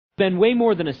been way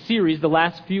more than a series the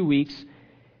last few weeks,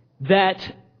 that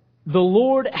the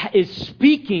Lord is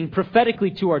speaking prophetically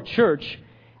to our church.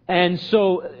 And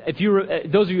so,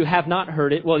 those of you who have not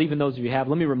heard it, well, even those of you who have,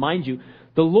 let me remind you,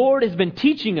 the Lord has been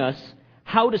teaching us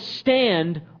how to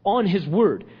stand on His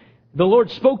Word. The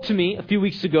Lord spoke to me a few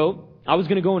weeks ago. I was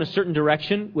going to go in a certain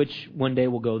direction, which one day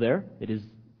we'll go there.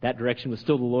 That direction was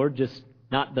still the Lord, just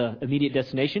not the immediate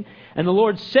destination. And the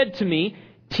Lord said to me,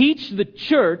 teach the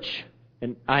church,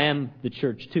 and I am the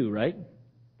church too, right?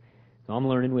 So I'm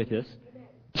learning with this.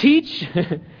 Teach.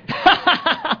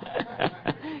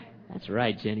 That's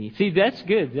right, Jenny. See, that's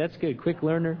good. That's good. Quick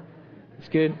learner. That's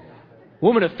good.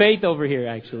 Woman of faith over here,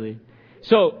 actually.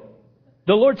 So,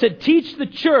 the Lord said, teach the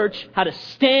church how to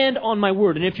stand on my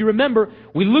word. And if you remember,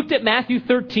 we looked at Matthew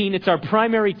 13. It's our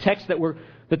primary text that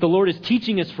the Lord is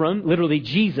teaching us from, literally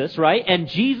Jesus, right? And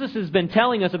Jesus has been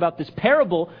telling us about this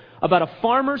parable about a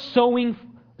farmer sowing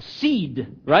seed,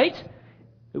 right?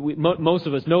 Most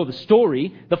of us know the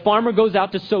story. The farmer goes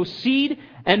out to sow seed,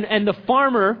 and the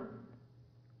farmer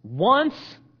wants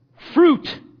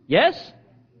fruit. Yes?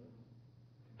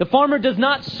 The farmer does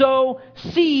not sow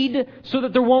seed so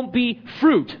that there won't be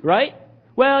fruit, right?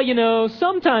 Well,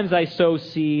 sometimes I sow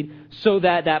seed so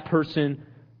that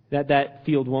that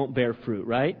field won't bear fruit,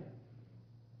 right?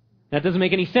 That doesn't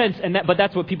make any sense, but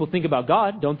that's what people think about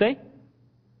God, don't they?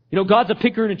 God's a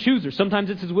picker and a chooser. Sometimes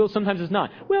it's His will, sometimes it's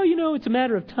not. Well, it's a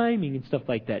matter of timing and stuff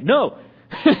like that. No.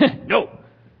 No.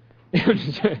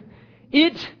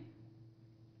 It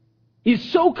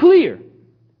is so clear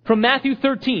from Matthew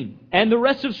 13 and the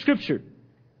rest of Scripture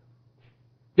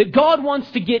that God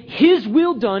wants to get His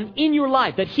will done in your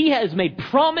life, that He has made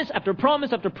promise after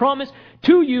promise after promise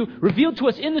to you, revealed to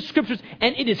us in the Scriptures,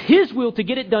 and it is His will to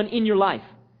get it done in your life.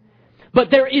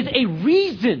 But there is a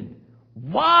reason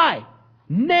why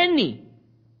many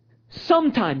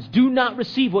sometimes do not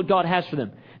receive what God has for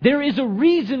them. There is a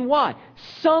reason why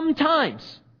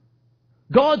sometimes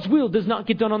God's will does not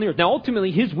get done on the earth. Now,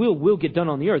 ultimately, His will get done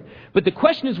on the earth. But the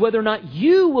question is whether or not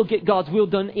you will get God's will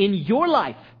done in your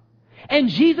life. And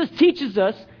Jesus teaches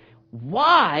us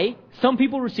why some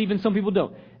people receive and some people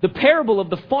don't. The parable of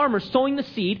the farmer sowing the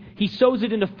seed, he sows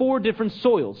it into 4 different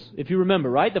soils, if you remember,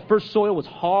 right? The first soil was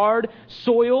hard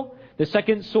soil. The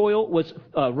second soil was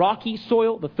rocky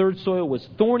soil. The third soil was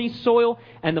thorny soil.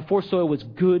 And the fourth soil was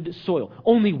good soil.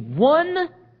 Only one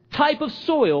type of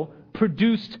soil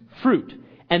produced fruit.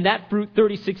 And that fruit,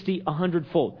 30, 60,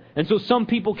 100-fold. And so some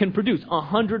people can produce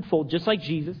 100-fold, just like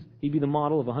Jesus. He'd be the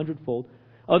model of 100-fold.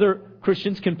 Other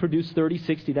Christians can produce 30,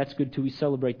 60. That's good too. We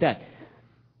celebrate that.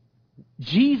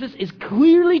 Jesus is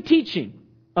clearly teaching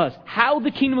us how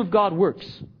the kingdom of God works.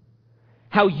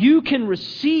 How you can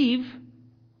receive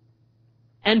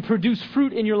and produce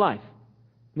fruit in your life.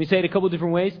 Let me say it a couple of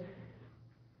different ways.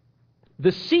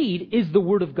 The seed is the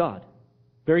Word of God.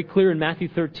 Very clear in Matthew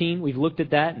 13. We've looked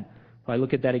at that, and I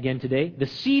look at that again today. The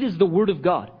seed is the Word of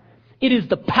God. It is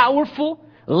the powerful,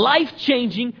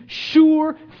 life-changing,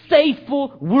 sure,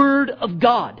 faithful Word of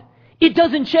God. It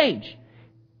doesn't change.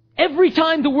 Every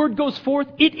time the Word goes forth,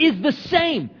 it is the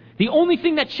same. The only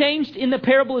thing that changed in the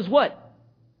parable is what?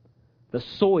 The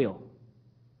soil.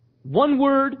 One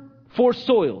word, 4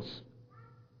 soils.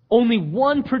 Only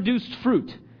one produced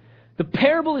fruit. The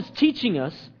parable is teaching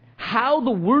us how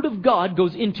the Word of God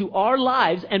goes into our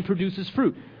lives and produces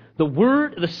fruit.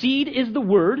 The seed is the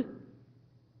Word.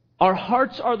 Our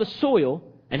hearts are the soil.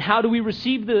 And how do we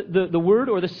receive the Word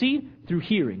or the seed? Through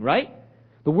hearing, right?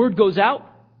 The Word goes out,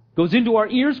 goes into our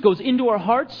ears, goes into our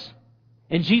hearts.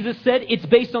 And Jesus said it's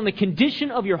based on the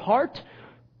condition of your heart,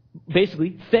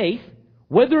 basically faith,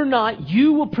 whether or not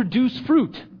you will produce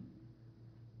fruit.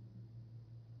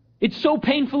 It's so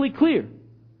painfully clear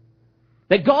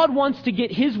that God wants to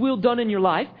get His will done in your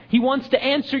life. He wants to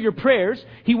answer your prayers.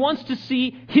 He wants to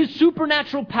see His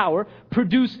supernatural power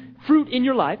produce fruit in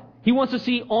your life. He wants to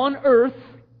see on earth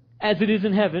as it is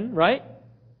in heaven, right?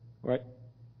 Right?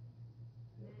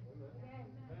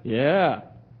 Yeah.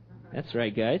 That's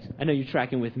right, guys. I know you're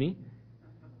tracking with me.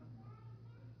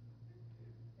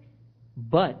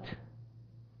 But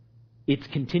it's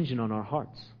contingent on our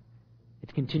hearts.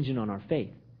 It's contingent on our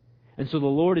faith. And so the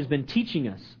Lord has been teaching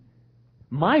us,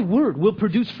 my word will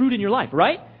produce fruit in your life,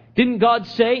 right? Didn't God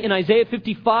say in Isaiah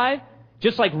 55,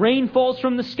 just like rain falls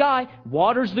from the sky,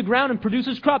 waters the ground and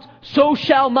produces crops, so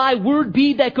shall my word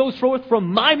be that goes forth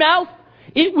from my mouth.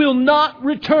 It will not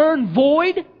return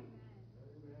void.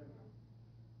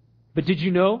 But did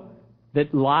you know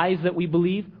that lies that we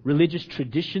believe, religious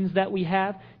traditions that we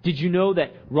have, did you know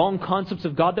that wrong concepts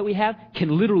of God that we have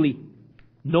can literally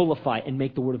nullify and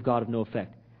make the Word of God of no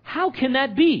effect? How can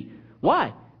that be?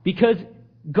 Why? Because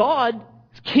God's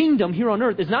kingdom here on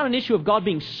earth is not an issue of God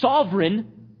being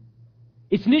sovereign.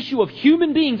 It's an issue of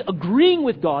human beings agreeing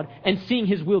with God and seeing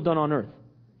His will done on earth.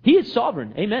 He is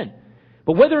sovereign. Amen.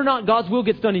 But whether or not God's will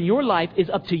gets done in your life is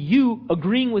up to you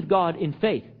agreeing with God in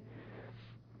faith.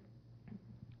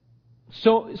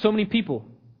 So many people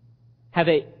have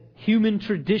a human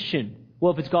tradition.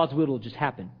 Well, if it's God's will, it'll just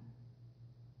happen.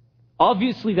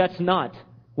 Obviously, that's not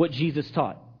what Jesus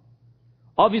taught.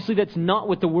 Obviously, that's not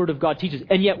what the Word of God teaches.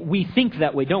 And yet, we think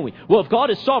that way, don't we? Well, if God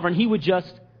is sovereign, He would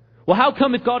just... Well, how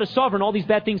come if God is sovereign, all these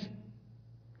bad things...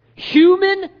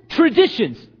 Human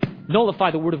traditions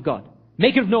nullify the Word of God.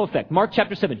 Make it of no effect. Mark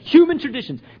chapter 7. Human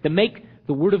traditions that make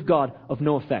the Word of God of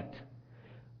no effect.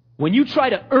 When you try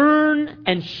to earn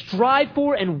and strive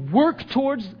for and work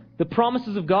towards the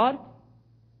promises of God,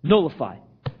 nullify.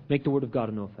 Make the Word of God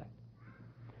of no effect.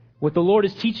 What the Lord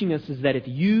is teaching us is that if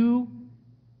you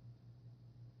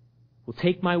will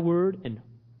take my Word and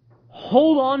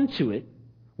hold on to it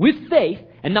with faith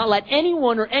and not let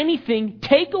anyone or anything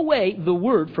take away the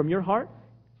Word from your heart,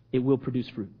 it will produce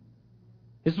fruit.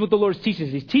 This is what the Lord is teaching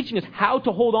us. He's teaching us how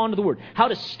to hold on to the Word, how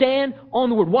to stand on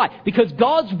the Word. Why? Because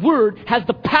God's Word has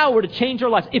the power to change our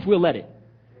lives if we'll let it.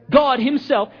 God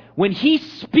Himself, when He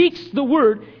speaks the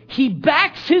Word, He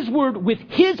backs His Word with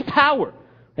His power.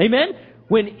 Amen?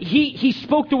 When He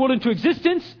spoke the world into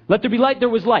existence, let there be light, there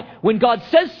was light. When God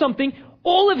says something,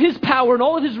 all of His power and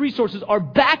all of His resources are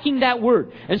backing that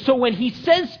Word. And so when He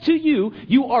says to you,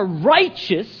 you are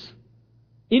righteous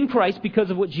in Christ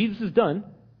because of what Jesus has done,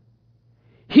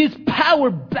 His power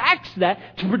backs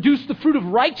that to produce the fruit of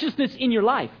righteousness in your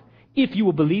life if you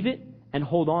will believe it and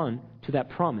hold on to that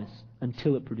promise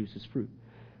until it produces fruit.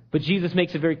 But Jesus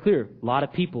makes it very clear. A lot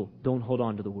of people don't hold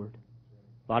on to the Word.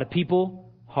 A lot of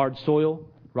people, hard soil,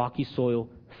 rocky soil,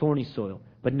 thorny soil,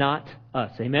 but not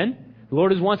us. Amen? The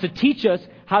Lord wants to teach us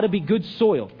how to be good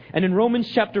soil. And in Romans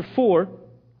chapter 4,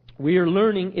 we are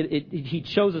learning, He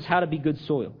shows us how to be good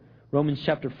soil. Romans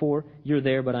chapter 4, you're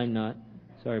there, but I'm not.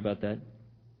 Sorry about that.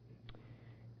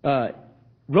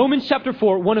 Romans chapter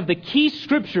 4, one of the key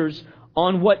scriptures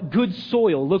on what good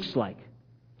soil looks like.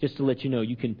 Just to let you know,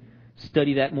 you can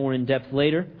study that more in depth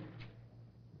later.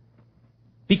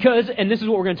 Because, and this is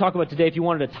what we're going to talk about today if you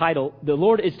wanted a title, the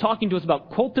Lord is talking to us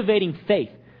about cultivating faith.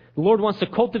 The Lord wants to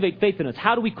cultivate faith in us.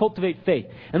 How do we cultivate faith?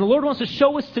 And the Lord wants to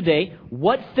show us today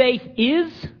what faith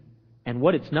is and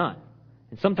what it's not.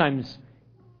 And sometimes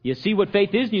you see what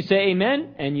faith is and you say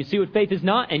amen, and you see what faith is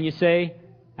not and you say,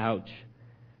 ouch.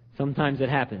 Sometimes it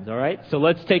happens, all right? So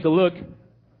let's take a look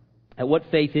at what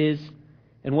faith is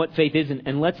and what faith isn't.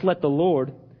 And let's let the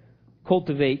Lord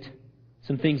cultivate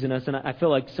some things in us. And I feel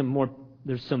like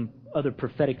there's some other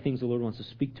prophetic things the Lord wants to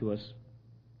speak to us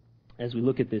as we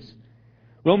look at this.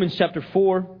 Romans chapter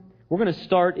 4, we're going to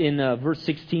start in verse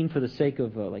 16 for the sake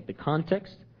of the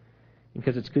context,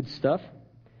 because it's good stuff.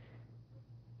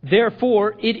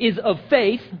 Therefore, it is of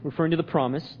faith, referring to the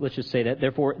promise, let's just say that.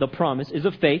 Therefore, the promise is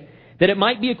of faith, that it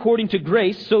might be according to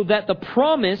grace, so that the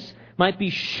promise might be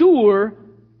sure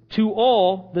to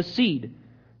all the seed,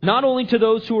 not only to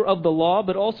those who are of the law,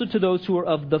 but also to those who are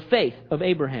of the faith of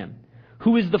Abraham,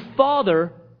 who is the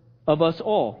father of us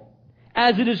all.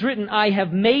 As it is written, I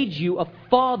have made you a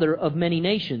father of many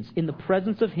nations, in the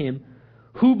presence of him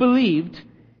who believed,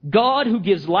 God who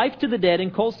gives life to the dead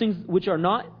and calls things which are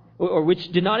not, or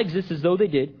which did not exist as though they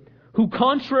did, who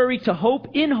contrary to hope,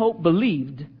 in hope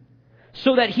believed,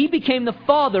 so that he became the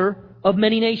father of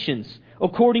many nations.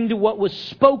 According to what was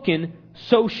spoken,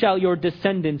 so shall your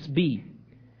descendants be.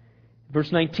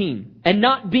 Verse 19, and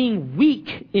not being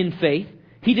weak in faith,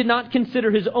 he did not consider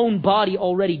his own body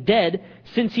already dead,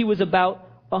 since he was about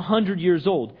 100 years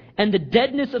old. And the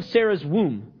deadness of Sarah's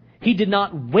womb, he did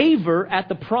not waver at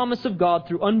the promise of God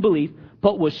through unbelief,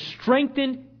 but was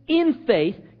strengthened in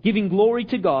faith, giving glory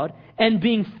to God, and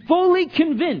being fully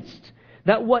convinced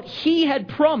that what he had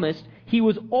promised, he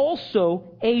was also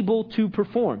able to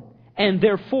perform. And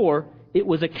therefore, it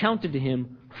was accounted to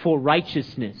him for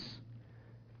righteousness.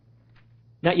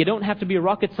 Now, you don't have to be a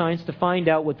rocket scientist to find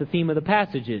out what the theme of the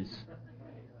passage is.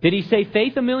 Did he say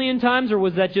faith a million times, or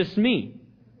was that just me?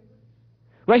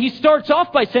 Right, he starts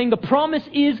off by saying the promise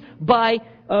is by...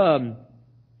 back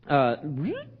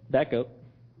up.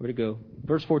 Where'd it go?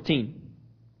 Verse 14.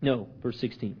 No, verse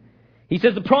 16. He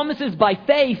says the promise is by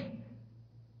faith,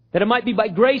 that it might be by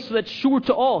grace, so that's sure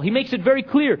to all. He makes it very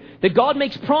clear that God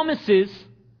makes promises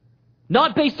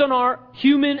not based on our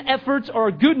human efforts or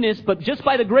our goodness, but just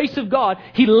by the grace of God.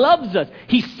 He loves us.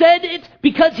 He said it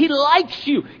because He likes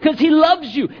you, because He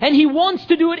loves you, and He wants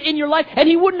to do it in your life, and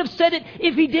He wouldn't have said it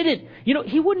if He didn't. You know,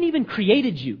 He wouldn't even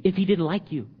created you if He didn't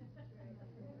like you.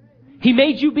 He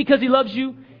made you because He loves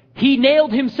you. He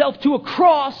nailed himself to a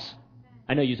cross.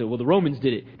 I know you said, well, the Romans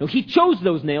did it. No, he chose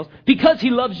those nails because he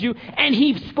loves you, and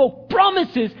he spoke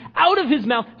promises out of his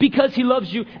mouth because he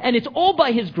loves you, and it's all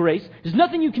by his grace. There's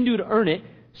nothing you can do to earn it.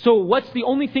 So what's the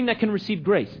only thing that can receive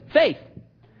grace? Faith.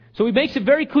 So he makes it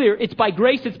very clear, it's by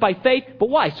grace, it's by faith, but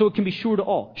why? So it can be sure to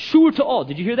all. Sure to all.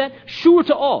 Did you hear that? Sure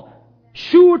to all.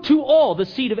 Sure to all, the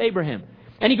seed of Abraham.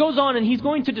 And he goes on and he's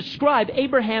going to describe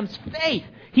Abraham's faith.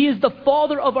 He is the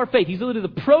father of our faith. He's literally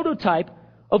the prototype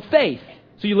of faith.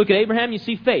 So you look at Abraham, you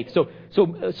see faith. So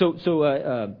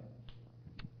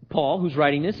Paul, who's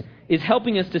writing this, is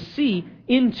helping us to see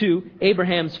into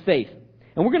Abraham's faith.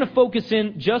 And we're going to focus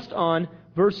in just on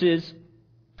verses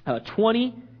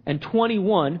 20 and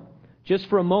 21, just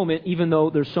for a moment, even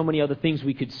though there's so many other things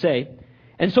we could say.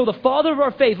 And so the father of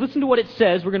our faith, listen to what it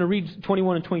says. We're going to read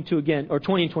 21 and 22 again, or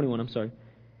 20 and 21, I'm sorry.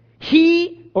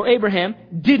 He, or Abraham,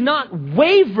 did not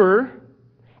waver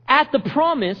at the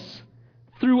promise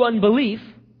through unbelief,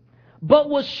 but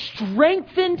was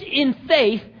strengthened in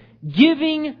faith,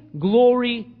 giving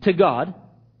glory to God,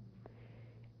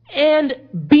 and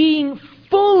being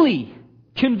fully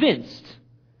convinced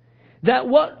that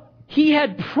what he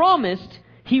had promised,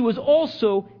 he was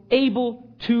also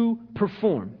able to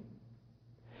perform.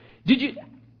 Did you,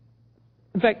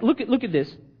 in fact, look at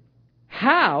this.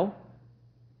 How,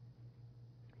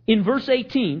 in verse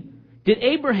 18, did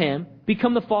Abraham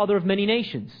become the father of many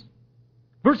nations?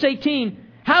 Verse 18,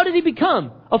 how did he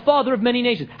become a father of many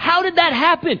nations? How did that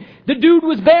happen? The dude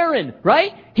was barren,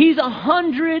 right? He's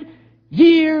 100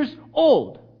 years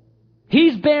old.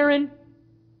 He's barren.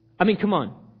 I mean, come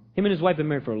on. Him and his wife have been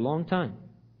married for a long time,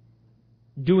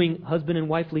 doing husband and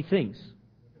wifely things.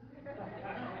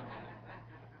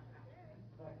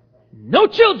 No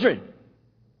children.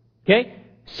 Okay?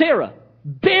 Sarah,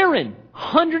 barren,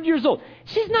 100 years old.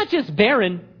 She's not just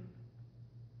barren.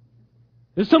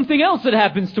 There's something else that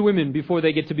happens to women before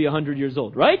they get to be 100 years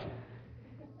old, right?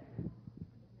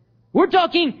 We're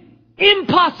talking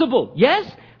impossible. Yes?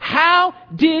 How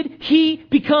did he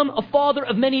become a father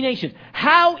of many nations?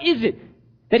 How is it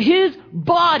that his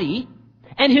body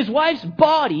and his wife's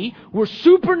body were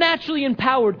supernaturally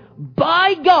empowered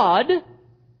by God,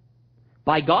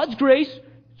 by God's grace?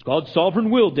 It's God's sovereign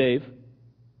will, Dave.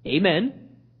 Amen.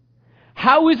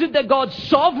 How is it that God's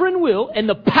sovereign will and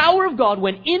the power of God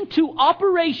went into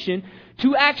operation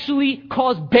to actually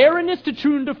cause barrenness to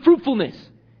turn to fruitfulness,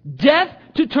 death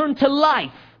to turn to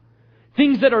life,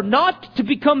 things that are not to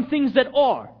become things that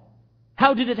are?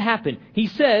 How did it happen? He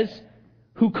says,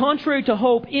 who contrary to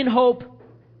hope, in hope,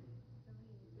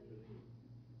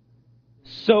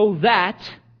 so that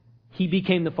he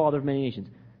became the father of many nations.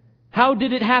 How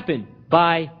did it happen?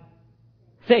 By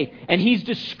faith. And he's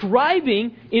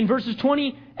describing in verses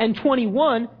 20 and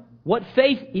 21 what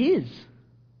faith is.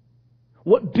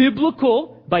 What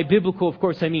biblical, by biblical of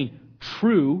course I mean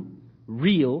true,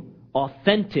 real,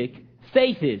 authentic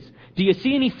faith is. Do you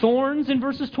see any thorns in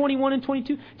verses 21 and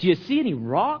 22? Do you see any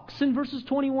rocks in verses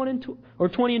 21 and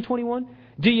 20 and 21?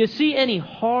 Do you see any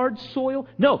hard soil?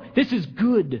 No, this is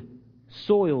good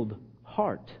soiled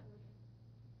heart.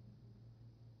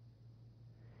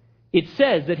 It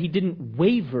says that he didn't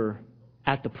waver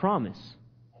at the promise.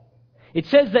 It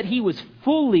says that he was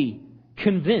fully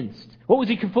convinced. What was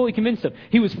he fully convinced of?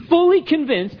 He was fully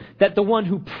convinced that the one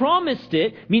who promised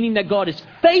it, meaning that God is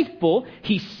faithful,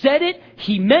 he said it,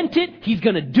 he meant it, he's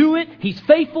going to do it, he's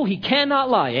faithful, he cannot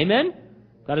lie. Amen?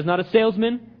 God is not a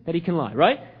salesman that he can lie,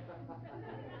 right?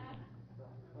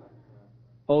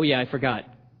 Oh yeah, I forgot.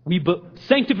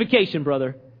 Sanctification,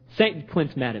 brother.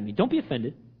 Clint's mad at me. Don't be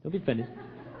offended. Don't be offended.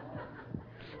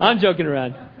 I'm joking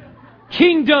around.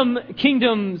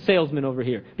 Kingdom salesman over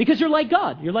here. Because you're like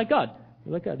God. You're like God.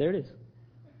 You're like God. There it is.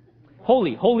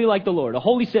 Holy like the Lord. A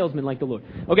holy salesman like the Lord.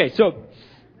 Okay, so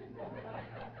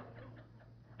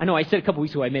I know I said a couple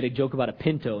weeks ago I made a joke about a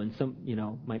Pinto, and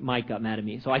my Mike got mad at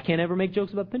me. So I can't ever make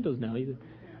jokes about Pintos now either.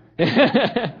 I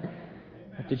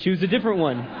have to choose a different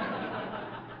one.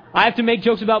 I have to make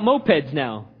jokes about mopeds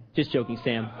now. Just joking,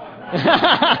 Sam.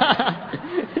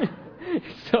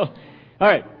 So, all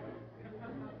right.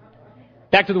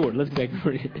 Back to the word. Let's get back to the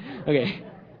word. Okay.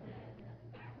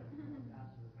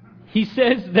 He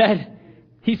says that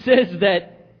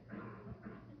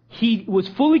he was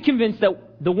fully convinced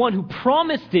that the one who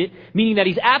promised it, meaning that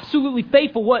he's absolutely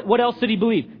faithful, what else did he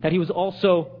believe? That he was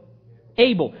also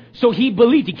able. So he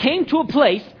believed. He came to a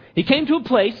place.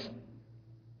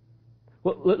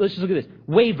 Well, let's just look at this.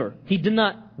 Waver. He did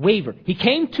not waver. He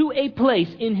came to a place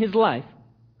in his life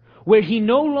where he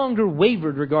no longer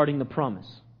wavered regarding the promise.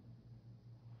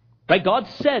 Right? God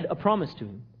said a promise to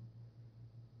him.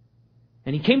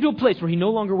 And he came to a place where he no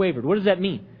longer wavered. What does that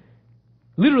mean?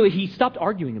 Literally, he stopped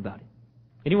arguing about it.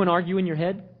 Anyone argue in your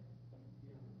head?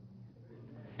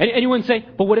 Anyone say,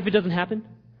 but what if it doesn't happen?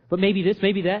 But maybe this,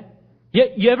 maybe that?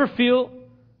 You ever feel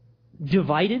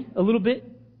divided a little bit?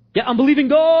 Yeah, I'm believing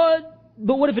God,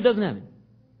 but what if it doesn't happen?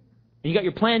 And you got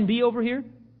your plan B over here?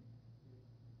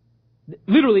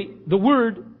 Literally, the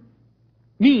word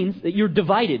means that you're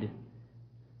divided,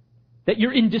 that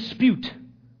you're in dispute,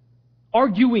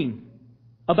 arguing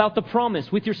about the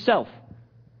promise with yourself.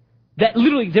 That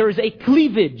literally there is a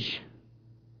cleavage,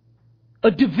 a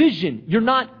division. You're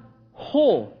not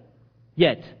whole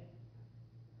yet.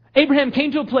 Abraham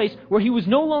came to a place where he was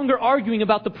no longer arguing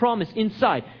about the promise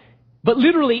inside, but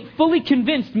literally fully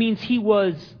convinced means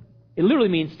it literally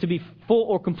means to be full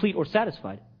or complete or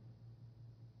satisfied.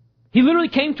 He literally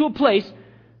came to a place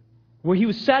where he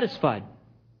was satisfied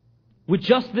with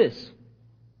just this,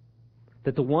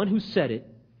 that the one who said it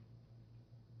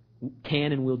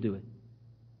can and will do it.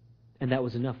 And that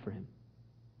was enough for him.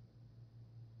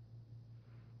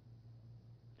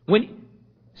 When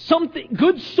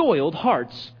good soiled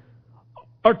hearts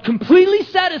are completely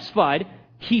satisfied,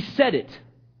 he said it.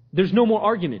 There's no more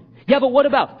argument. Yeah, but what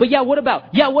about? But yeah, what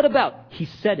about? Yeah, what about? He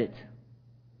said it.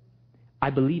 I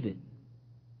believe it.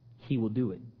 He will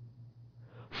do it.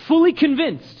 Fully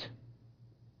convinced.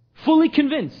 Fully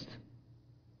convinced.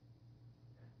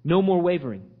 No more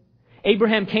wavering.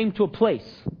 Abraham came to a place.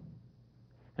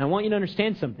 And I want you to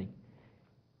understand something.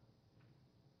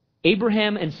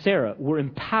 Abraham and Sarah were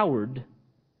empowered.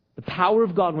 The power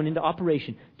of God went into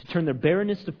operation to turn their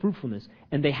barrenness to fruitfulness.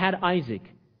 And they had Isaac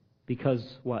because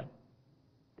what?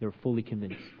 They were fully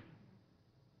convinced.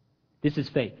 This is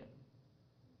faith.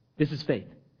 This is faith.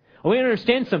 I want you to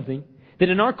understand something. That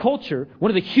in our culture,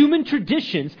 one of the human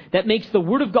traditions that makes the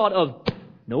Word of God of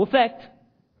no effect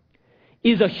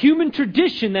is a human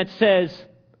tradition that says,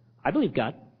 I believe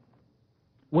God,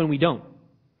 when we don't.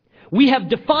 We have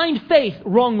defined faith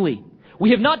wrongly. We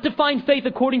have not defined faith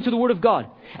according to the Word of God.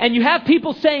 And you have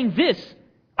people saying this,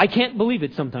 I can't believe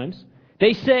it sometimes.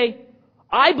 They say,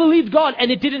 I believed God and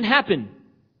it didn't happen.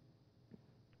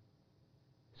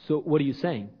 So what are you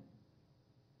saying?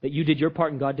 That you did your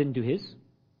part and God didn't do His?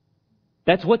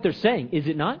 That's what they're saying, is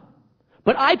it not?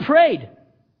 But I prayed.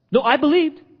 No, I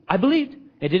believed.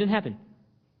 It didn't happen.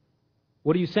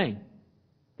 What are you saying?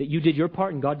 That you did your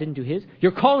part and God didn't do His?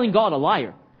 You're calling God a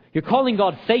liar. You're calling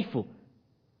God faithful.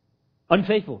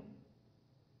 Unfaithful.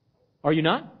 Are you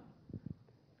not?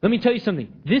 Let me tell you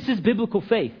something. This is biblical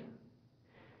faith.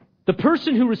 The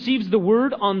person who receives the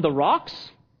Word on the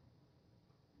rocks,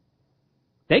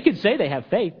 they could say they have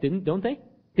faith, don't they?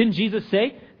 Didn't Jesus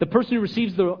say, the person who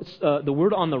receives the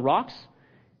Word on the rocks,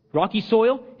 rocky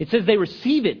soil, it says they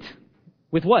receive it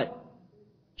with what?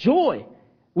 Joy,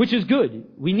 which is good.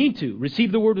 We need to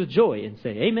receive the Word with joy and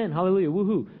say, amen, hallelujah,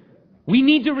 woohoo. We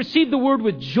need to receive the Word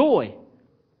with joy.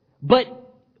 But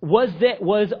was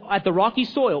at the rocky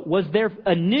soil, was their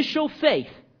initial faith,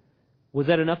 was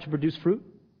that enough to produce fruit?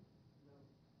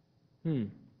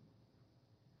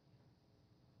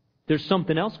 There's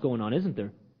something else going on, isn't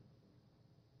there?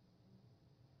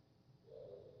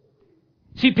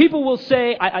 See, people will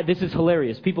say, this is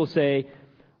hilarious. People say,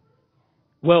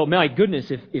 well, my goodness,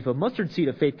 if a mustard seed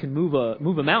of faith can move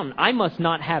a mountain, I must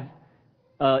not have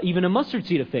even a mustard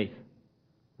seed of faith.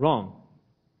 Wrong.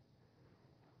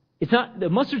 It's not, the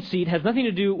mustard seed has nothing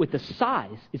to do with the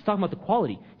size. It's talking about the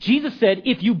quality. Jesus said,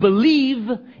 if you believe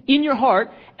in your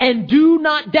heart and do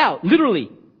not doubt,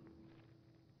 literally,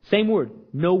 same word,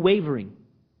 no wavering,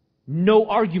 no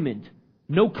argument,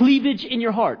 no cleavage in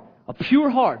your heart, a pure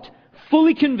heart,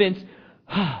 fully convinced,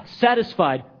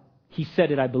 satisfied, He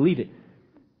said it, I believe it.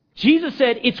 Jesus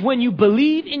said, it's when you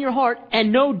believe in your heart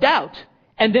and no doubt,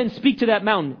 and then speak to that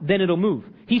mountain, then it'll move.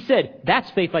 He said, that's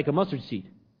faith like a mustard seed.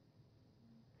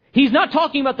 He's not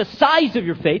talking about the size of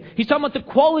your faith. He's talking about the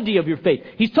quality of your faith.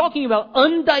 He's talking about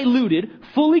undiluted,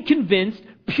 fully convinced,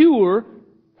 pure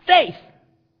faith.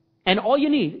 And all you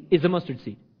need is a mustard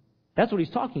seed. That's what He's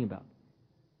talking about.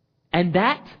 And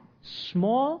that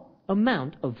small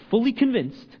amount of fully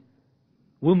convinced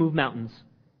will move mountains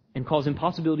and cause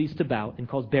impossibilities to bow and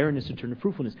cause barrenness to turn to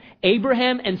fruitfulness.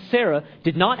 Abraham and Sarah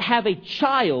did not have a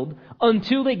child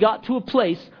until they got to a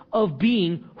place of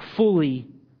being fully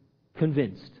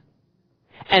convinced.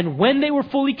 And when they were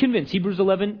fully convinced, Hebrews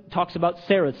 11 talks about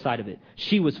Sarah's side of it.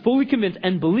 She was fully convinced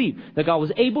and believed that God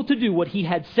was able to do what He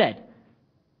had said.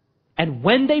 And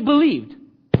when they believed,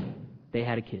 they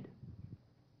had a kid.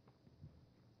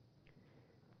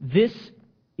 This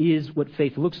is what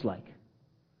faith looks like.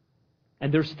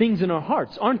 And there's things in our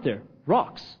hearts, aren't there?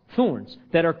 Rocks, thorns,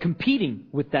 that are competing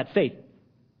with that faith.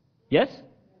 Yes?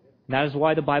 That is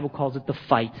why the Bible calls it the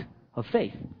fight of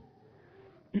faith.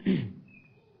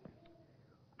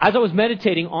 As I was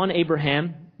meditating on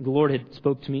Abraham, the Lord had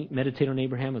spoke to me, meditate on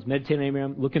Abraham. I was meditating on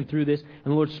Abraham, looking through this,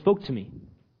 and the Lord spoke to me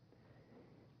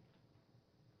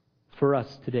for us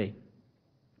today.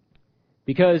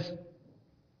 Because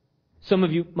some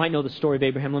of you might know the story of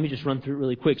Abraham. Let me just run through it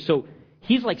really quick. So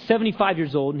he's like 75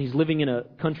 years old, and he's living in a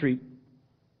country,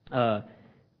 and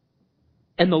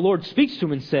the Lord speaks to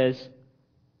him and says,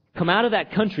 come out of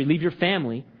that country, leave your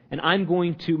family, and I'm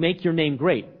going to make your name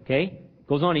great. Okay?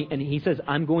 Goes on, and he says,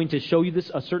 I'm going to show you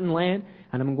a certain land,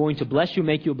 and I'm going to bless you,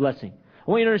 make you a blessing.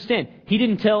 I want you to understand, he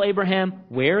didn't tell Abraham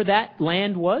where that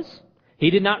land was. He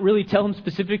did not really tell him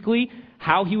specifically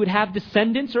how he would have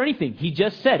descendants or anything. He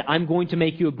just said, I'm going to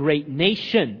make you a great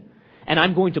nation, and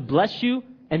I'm going to bless you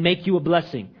and make you a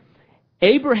blessing.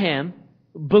 Abraham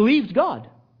believed God.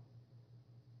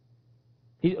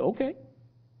 Okay.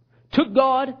 Took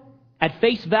God at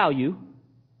face value,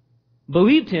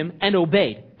 believed Him, and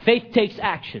obeyed. Faith takes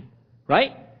action,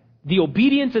 right? The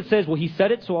obedience that says, well, He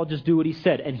said it, so I'll just do what He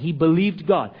said. And he believed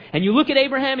God. And you look at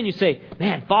Abraham and you say,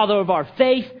 man, father of our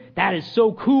faith, that is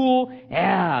so cool.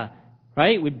 Yeah,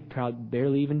 right? We'd probably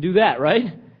barely even do that,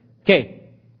 right? Okay.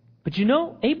 But you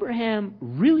know, Abraham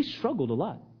really struggled a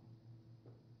lot.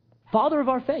 Father of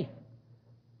our faith.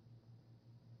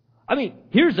 I mean,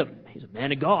 he's a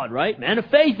man of God, right? Man of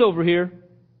faith over here.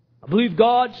 I believe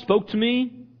God spoke to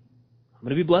me. I'm going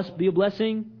to be blessed, be a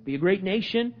blessing, be a great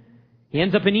nation. He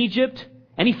ends up in Egypt,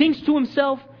 and he thinks to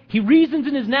himself, he reasons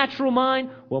in his natural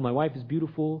mind, well, my wife is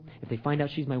beautiful. If they find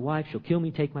out she's my wife, she'll kill me,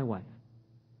 take my wife.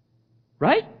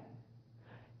 Right?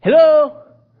 Hello?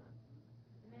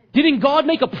 Didn't God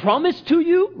make a promise to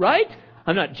you? Right?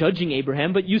 I'm not judging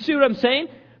Abraham, but you see what I'm saying?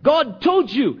 God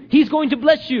told you He's going to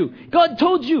bless you. God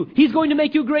told you He's going to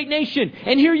make you a great nation.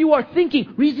 And here you are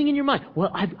thinking, reasoning in your mind,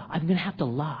 well, I'm going to have to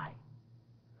lie.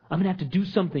 I'm going to have to do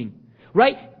something.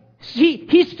 Right? See,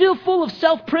 he's still full of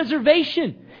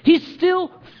self-preservation. He's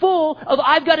still full of,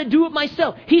 I've got to do it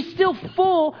myself. He's still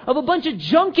full of a bunch of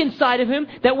junk inside of him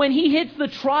that when he hits the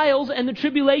trials and the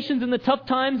tribulations and the tough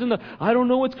times and the, I don't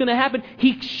know what's going to happen,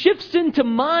 he shifts into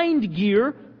mind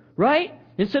gear, right?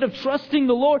 Instead of trusting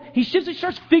the Lord, he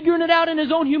starts figuring it out in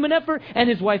his own human effort, and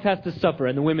his wife has to suffer.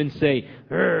 And the women say,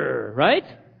 right?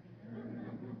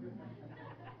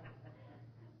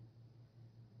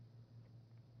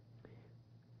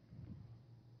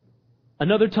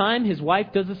 Another time, his wife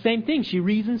does the same thing. She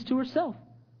reasons to herself.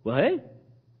 Well, hey,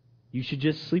 you should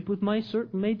just sleep with my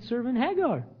maidservant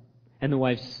Hagar. And the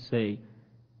wives say,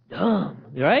 dumb,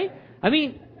 right? I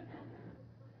mean,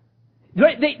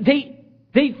 right?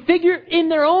 They figure in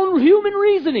their own human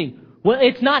reasoning, well,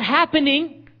 it's not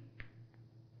happening,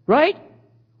 right?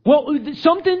 Well,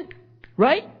 something,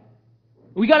 right?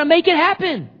 We got to make it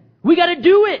happen. We got to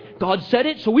do it. God said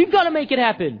it, so we've got to make it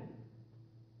happen.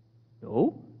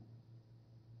 No.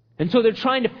 And so they're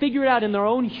trying to figure it out in their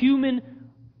own human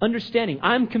understanding.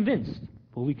 I'm convinced,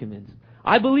 fully convinced.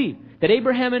 I believe that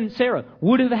Abraham and Sarah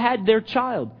would have had their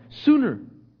child sooner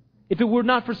if it were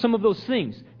not for some of those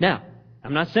things. Now,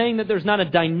 I'm not saying that there's not a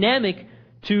dynamic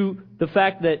to the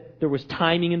fact that there was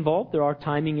timing involved. There are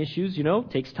timing issues, you know. It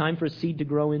takes time for a seed to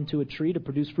grow into a tree to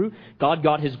produce fruit. God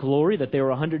got His glory that they were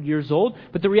 100 years old.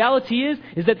 But the reality is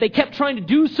that they kept trying to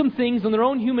do some things on their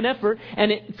own human effort,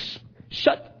 and it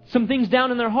shut some things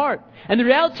down in their heart. And the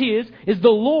reality is the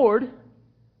Lord,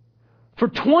 for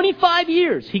 25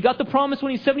 years, He got the promise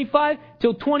when He's 75,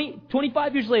 till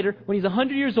 25 years later, when He's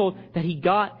 100 years old, that He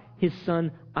got His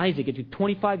son Isaac. It took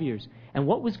 25 years. And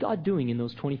what was God doing in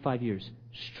those 25 years?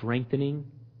 Strengthening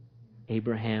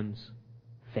Abraham's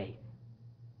faith.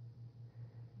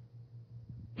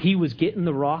 He was getting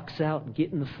the rocks out,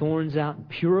 getting the thorns out, and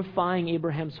purifying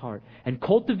Abraham's heart, and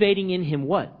cultivating in him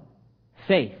what?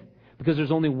 Faith. Because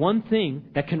there's only one thing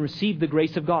that can receive the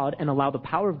grace of God and allow the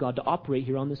power of God to operate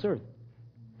here on this earth.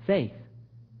 Faith.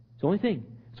 It's the only thing.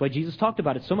 That's why Jesus talked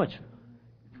about it so much.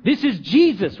 This is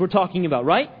Jesus we're talking about,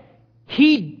 right?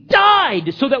 He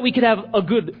died so that we could have a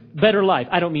good, better life.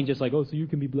 I don't mean just like, oh, so you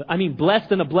can be blessed. I mean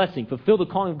blessed and a blessing. Fulfill the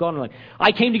calling of God in our life.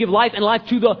 I came to give life and life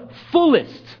to the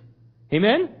fullest.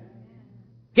 Amen?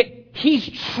 Okay. He's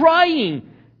trying.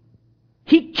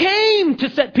 He came to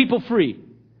set people free.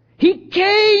 He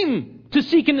came to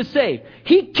seek and to save.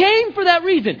 He came for that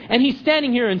reason. And He's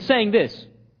standing here and saying this.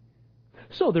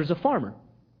 So there's a farmer.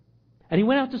 And he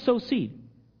went out to sow seed.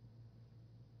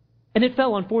 And it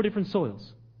fell on 4 different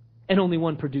soils. And only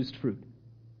one produced fruit.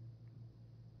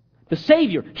 The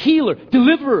Savior, healer,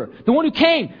 deliverer, the one who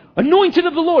came, anointed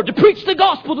of the Lord, to preach the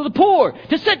gospel to the poor,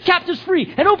 to set captives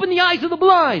free, and open the eyes of the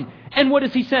blind. And what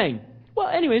is He saying? Well,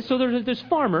 anyway, so there's this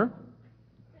farmer.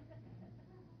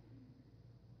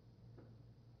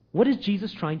 What is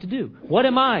Jesus trying to do? What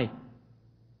am I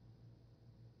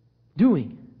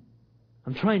doing?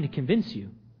 I'm trying to convince you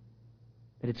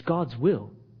that it's God's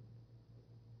will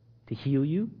to heal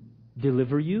you,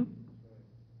 deliver you,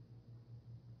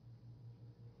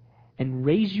 and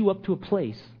raise you up to a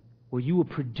place where you will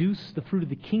produce the fruit of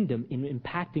the kingdom in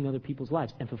impacting other people's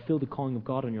lives and fulfill the calling of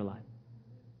God on your life.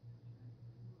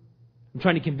 I'm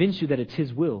trying to convince you that it's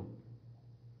His will.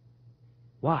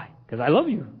 Why? Because I love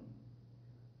you.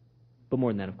 But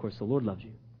more than that, of course, the Lord loves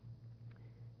you.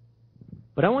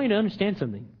 But I want you to understand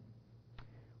something.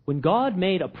 When God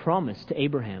made a promise to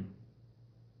Abraham,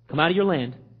 come out of your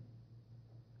land,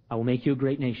 I will make you a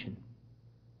great nation.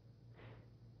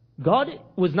 God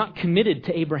was not committed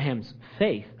to Abraham's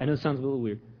faith. I know it sounds a little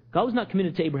weird. God was not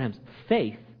committed to Abraham's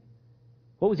faith.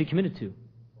 What was He committed to?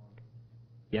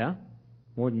 Yeah?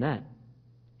 More than that.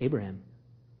 Abraham.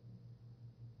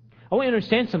 I want you to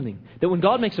understand something. That when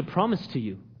God makes a promise to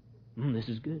you, this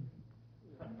is good.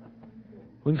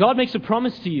 When God makes a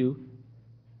promise to you,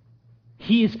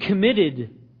 He is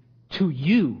committed to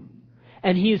you.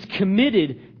 And He is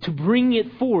committed to bring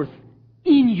it forth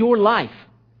in your life.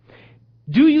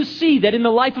 Do you see that in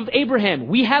the life of Abraham,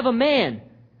 we have a man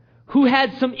who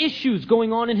had some issues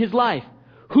going on in his life,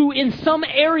 who in some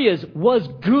areas was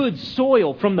good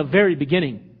soil from the very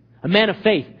beginning, a man of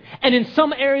faith, and in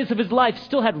some areas of his life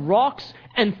still had rocks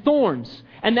and thorns,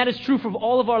 and that is true for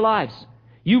all of our lives.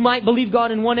 You might believe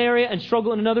God in one area and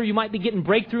struggle in another. You might be getting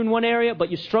breakthrough in one area, but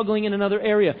you're struggling in another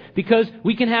area, because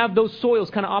we can have those soils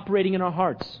kind of operating in our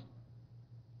hearts.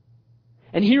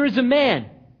 And here is a man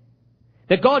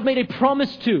that God made a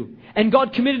promise to, and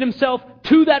God committed Himself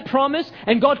to that promise,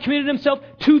 and God committed Himself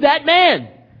to that man,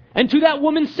 and to that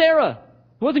woman Sarah.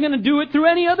 He wasn't going to do it through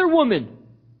any other woman,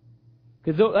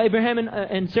 because Abraham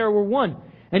and Sarah were one.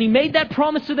 And He made that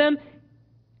promise to them,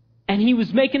 and He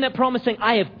was making that promise saying,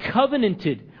 I have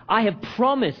covenanted, I have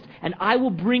promised, and I will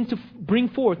bring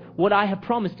forth what I have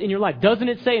promised in your life. Doesn't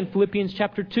it say in Philippians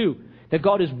chapter 2 that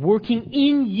God is working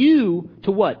in you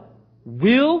to what?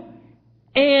 Will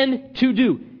and to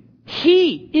do.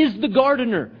 He is the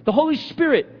gardener. The Holy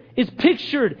Spirit is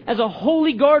pictured as a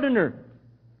holy gardener,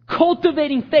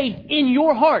 cultivating faith in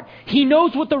your heart. He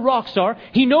knows what the rocks are.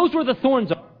 He knows where the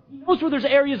thorns are. He knows where there's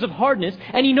areas of hardness,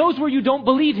 and He knows where you don't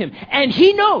believe Him. And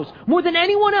He knows more than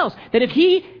anyone else that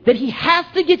He has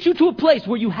to get you to a place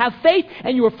where you have faith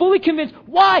and you are fully convinced.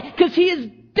 Why? Because He is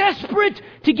desperate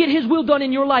to get His will done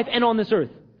in your life and on this earth.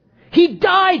 He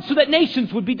died so that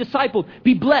nations would be discipled,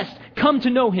 be blessed, come to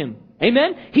know Him.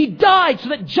 Amen? He died so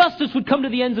that justice would come to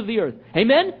the ends of the earth.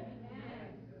 Amen?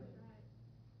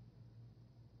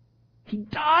 He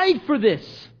died for this.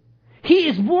 He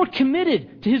is more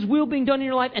committed to His will being done in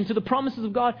your life and to the promises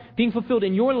of God being fulfilled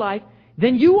in your life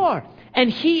than you are. And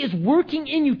He is working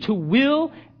in you to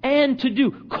will and to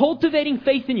do, cultivating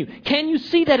faith in you. Can you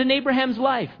see that in Abraham's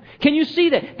life? Can you see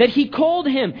that? That He called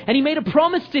him and He made a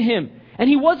promise to him. And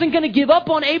He wasn't going to give up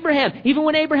on Abraham, even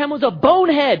when Abraham was a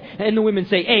bonehead. And the women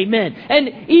say, amen.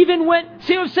 And even when,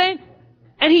 see what I'm saying?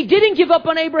 And He didn't give up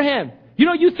on Abraham. You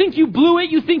know, you think you blew it.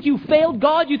 You think you failed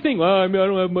God. You think, I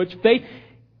don't have much faith.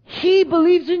 He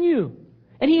believes in you.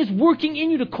 And He is working in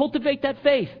you to cultivate that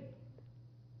faith.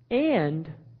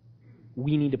 And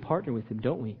we need to partner with Him,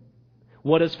 don't we?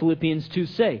 What does Philippians 2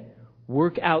 say?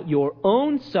 Work out your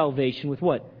own salvation with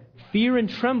what? Fear and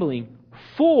trembling.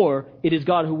 For it is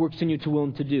God who works in you to will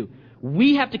and to do.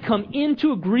 We have to come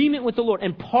into agreement with the Lord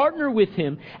and partner with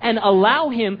Him and allow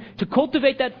Him to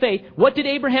cultivate that faith. What did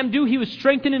Abraham do? He was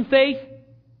strengthened in faith,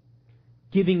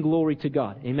 giving glory to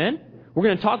God. Amen? We're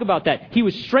going to talk about that. He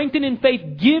was strengthened in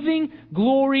faith, giving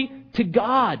glory to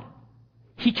God.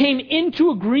 He came into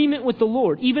agreement with the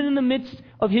Lord, even in the midst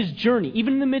of his journey,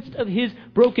 even in the midst of his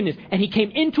brokenness. And he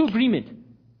came into agreement.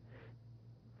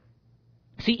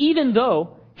 See, even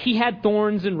though he had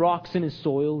thorns and rocks in his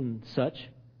soil and such,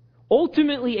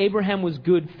 ultimately Abraham was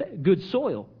good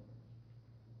soil.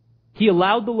 He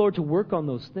allowed the Lord to work on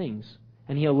those things.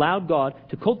 And he allowed God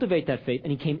to cultivate that faith.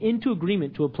 And he came into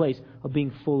agreement to a place of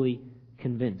being fully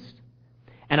convinced.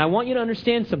 And I want you to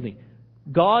understand something.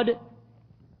 God, let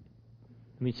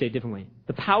me say it a different way.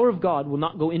 The power of God will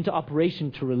not go into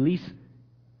operation to release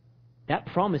that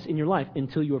promise in your life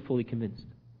until you are fully convinced.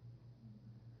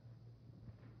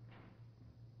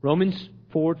 Romans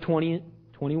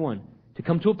 4:20-21. To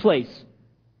come to a place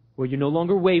where you no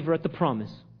longer waver at the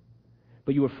promise,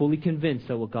 but you are fully convinced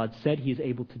that what God said He is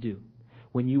able to do.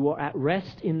 When you are at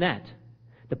rest in that,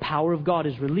 the power of God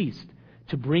is released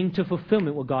to bring to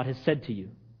fulfillment what God has said to you.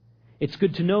 It's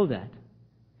good to know that.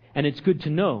 And it's good to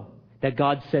know that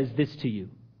God says this to you.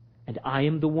 And I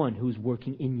am the one who is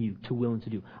working in you to will and to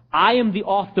do. I am the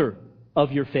author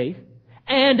of your faith,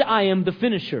 and I am the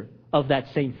finisher of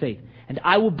that same faith. And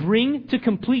I will bring to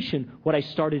completion what I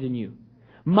started in you.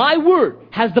 My word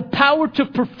has the power to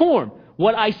perform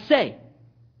what I say.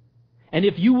 And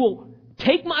if you will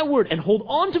take my word and hold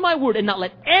on to my word and not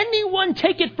let anyone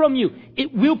take it from you,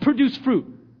 it will produce fruit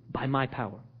by my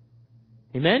power.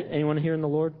 Amen? Anyone here in the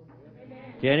Lord?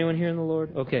 Amen. Yeah, anyone here in the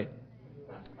Lord? Okay.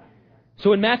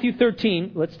 So in Matthew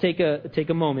 13, let's take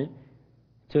a moment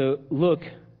to look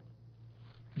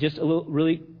just a little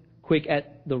really quick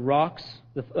at the rocks,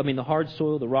 the hard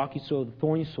soil, the rocky soil, the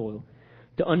thorny soil,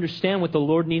 to understand what the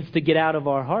Lord needs to get out of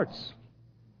our hearts.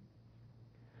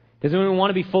 Does anyone want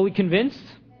to be fully convinced?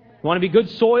 You want to be good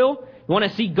soil? You want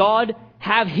to see God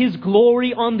have His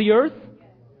glory on the earth?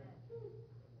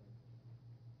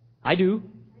 I do.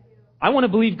 I want to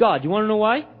believe God. You want to know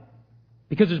why?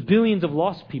 Because there's billions of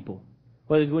lost people.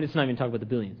 Well, it's not even talking about the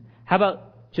billions. How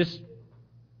about just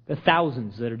the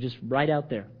thousands that are just right out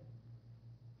there?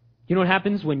 You know what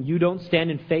happens when you don't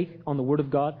stand in faith on the Word of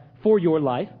God for your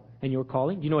life and your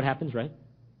calling? You know what happens, right?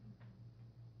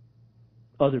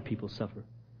 Other people suffer,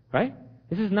 right?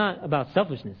 This is not about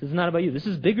selfishness. This is not about you. This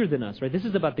is bigger than us, right? This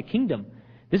is about the kingdom.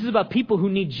 This is about people who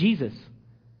need Jesus.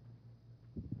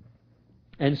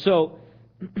 And so,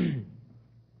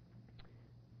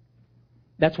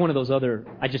 that's one of those other,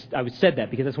 I said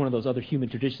that because that's one of those other human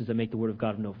traditions that make the Word of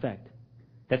God of no effect.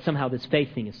 That somehow this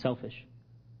faith thing is selfish.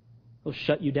 It'll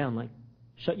shut you down,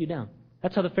 shut you down.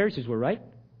 That's how the Pharisees were, right?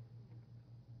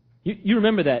 You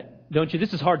remember that, don't you?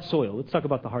 This is hard soil. Let's talk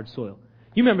about the hard soil.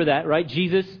 You remember that, right?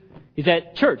 Jesus is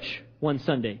at church one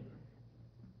Sunday.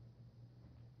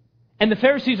 And the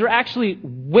Pharisees are actually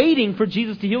waiting for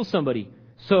Jesus to heal somebody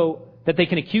so that they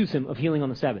can accuse Him of healing on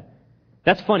the Sabbath.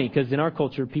 That's funny because in our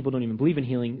culture, people don't even believe in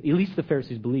healing. At least the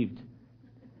Pharisees believed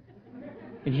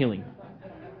in healing.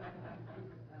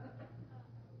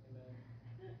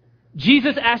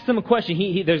 Jesus asked them a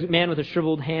question. There's a man with a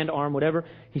shriveled hand, arm, whatever.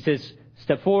 He says,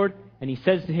 step forward, and he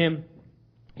says to him,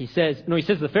 he says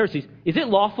to the Pharisees, is it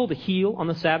lawful to heal on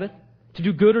the Sabbath? To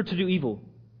do good or to do evil?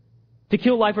 To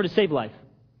kill life or to save life?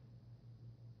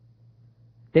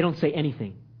 They don't say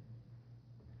anything.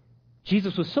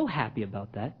 Jesus was so happy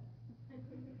about that.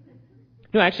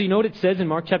 No, actually, you know what it says in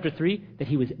Mark chapter 3? That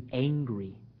He was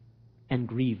angry and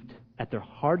grieved at their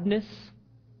hardness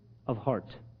of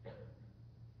heart.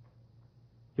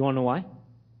 You want to know why?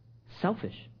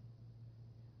 Selfish.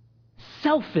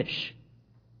 Selfish.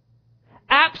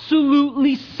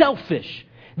 Absolutely selfish.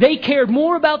 They cared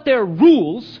more about their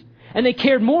rules and they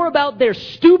cared more about their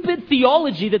stupid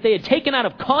theology that they had taken out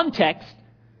of context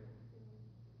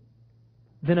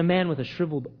than a man with a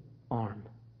shriveled arm.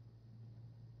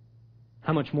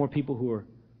 How much more people who are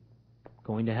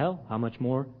going to hell? How much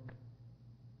more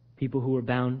people who are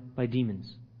bound by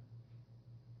demons?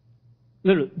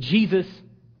 Literally, Jesus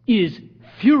is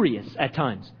furious at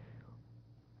times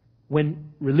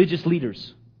when religious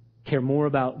leaders care more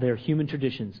about their human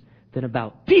traditions than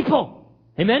about people.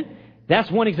 Amen? That's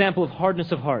one example of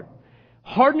hardness of heart.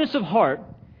 Hardness of heart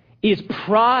is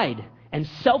pride and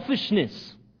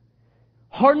selfishness.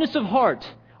 Hardness of heart.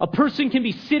 A person can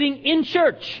be sitting in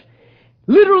church,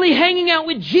 literally hanging out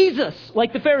with Jesus,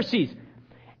 like the Pharisees.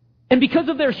 And because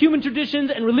of their human traditions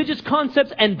and religious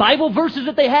concepts and Bible verses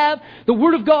that they have, the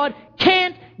Word of God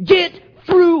can't get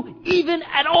through even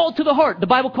at all to the heart. The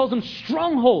Bible calls them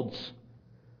strongholds.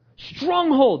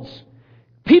 Strongholds.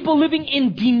 People living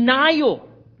in denial.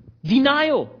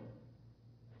 Denial.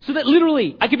 So that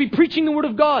literally, I could be preaching the Word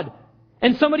of God,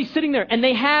 and somebody's sitting there, and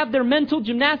they have their mental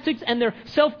gymnastics and their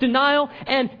self-denial,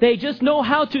 and they just know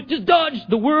how to just dodge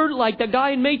the Word like the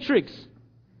guy in Matrix.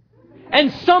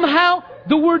 And somehow,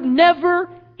 the Word never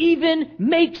even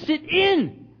makes it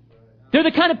in. They're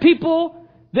the kind of people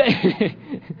that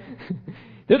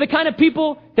they're the kind of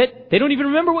people that they don't even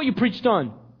remember what you preached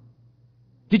on.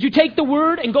 Did you take the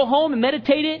Word and go home and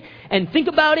meditate it and think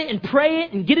about it and pray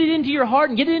it and get it into your heart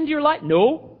and get it into your life?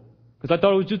 No, because I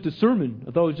thought it was just a sermon.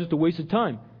 I thought it was just a waste of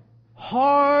time.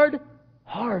 Hard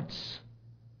hearts.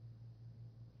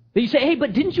 That you say, hey,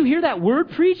 but didn't you hear that word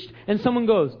preached? And someone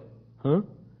goes, huh?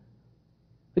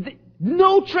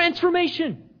 No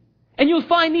transformation. And you'll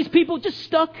find these people just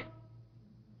stuck,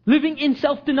 living in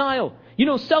self-denial. You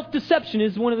know, self-deception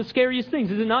is one of the scariest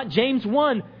things, is it not? James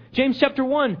chapter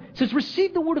 1 says,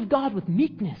 receive the Word of God with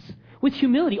meekness, with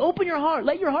humility. Open your heart.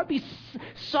 Let your heart be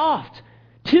soft,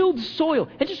 tilled soil,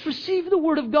 and just receive the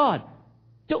Word of God.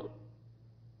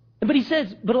 But he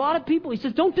says, but a lot of people, he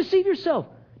says, don't deceive yourself.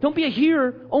 Don't be a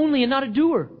hearer only and not a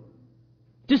doer.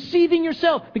 Deceiving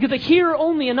yourself. Because a hearer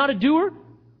only and not a doer,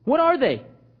 what are they?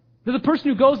 The person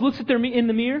who goes, looks at their in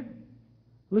the mirror,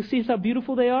 sees how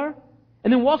beautiful they are,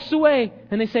 and then walks away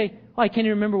and they say, oh, I can't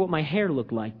even remember what my hair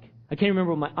looked like. I can't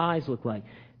remember what my eyes look like.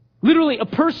 Literally, a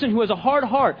person who has a hard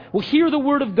heart will hear the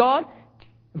Word of God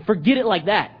and forget it like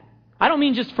that. I don't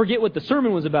mean just forget what the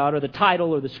sermon was about or the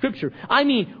title or the Scripture. I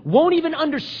mean, won't even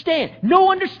understand,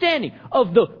 no understanding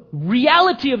of the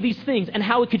reality of these things and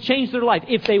how it could change their life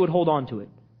if they would hold on to it.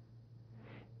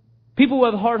 People who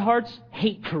have hard hearts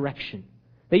hate correction.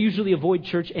 They usually avoid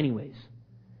church anyways.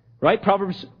 Right?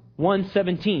 Proverbs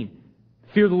 1:17.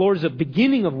 Fear of the Lord is a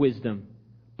beginning of wisdom,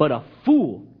 but a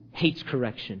fool hates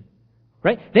correction.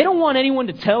 Right? They don't want anyone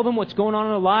to tell them what's going on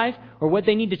in their life or what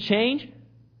they need to change.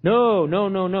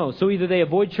 No. So either they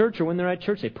avoid church or when they're at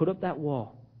church, they put up that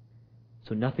wall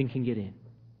so nothing can get in.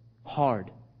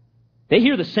 Hard. They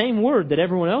hear the same word that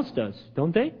everyone else does,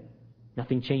 don't they?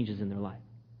 Nothing changes in their life.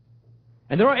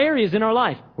 And there are areas in our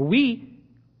life where we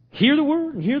hear the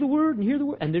word and hear the word and hear the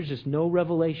word, and there's just no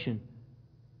revelation.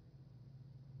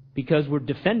 Because we're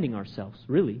defending ourselves,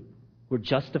 really. We're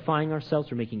justifying ourselves.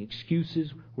 We're making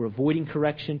excuses. We're avoiding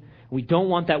correction. We don't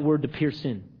want that word to pierce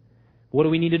in. What do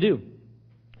we need to do?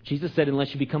 Jesus said,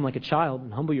 unless you become like a child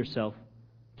and humble yourself,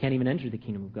 you can't even enter the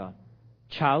kingdom of God.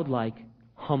 Childlike,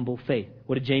 humble faith.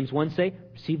 What did James 1 say?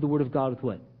 Receive the word of God with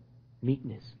what?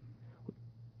 Meekness.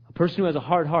 A person who has a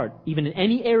hard heart, even in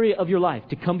any area of your life,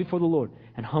 to come before the Lord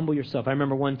and humble yourself. I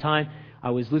remember one time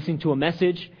I was listening to a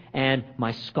message and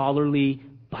my scholarly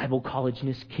Bible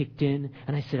collegeness kicked in,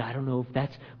 and I said, I don't know if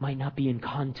that might not be in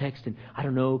context, and I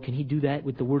don't know, can he do that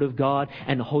with the Word of God?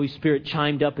 And the Holy Spirit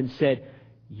chimed up and said,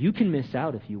 you can miss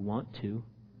out if you want to.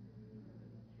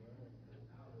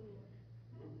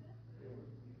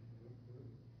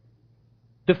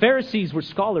 The Pharisees were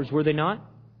scholars, were they not?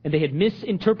 And they had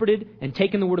misinterpreted and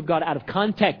taken the Word of God out of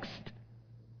context.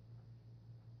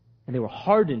 And they were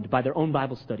hardened by their own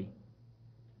Bible study.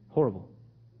 Horrible.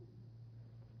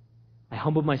 I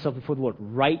humbled myself before the Lord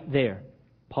right there.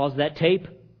 Pause that tape.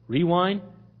 Rewind.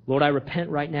 Lord, I repent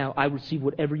right now. I receive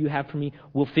whatever you have for me.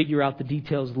 We'll figure out the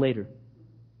details later.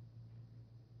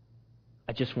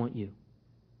 I just want you.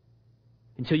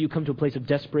 Until you come to a place of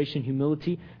desperation,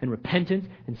 humility, and repentance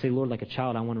and say, Lord, like a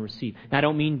child, I want to receive. Now, I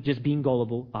don't mean just being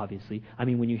gullible, obviously. I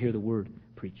mean when you hear the word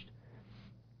preached.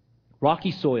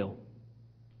 Rocky soil.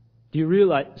 Do you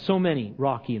realize so many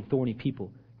rocky and thorny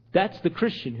people? That's the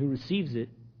Christian who receives it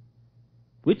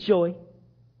with joy.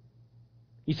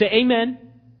 You say, amen.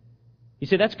 You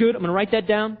say, that's good. I'm going to write that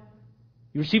down.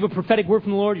 You receive a prophetic word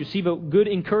from the Lord. You receive a good,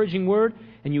 encouraging word.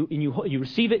 And you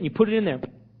receive it and you put it in there.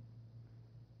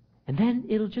 And then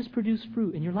it'll just produce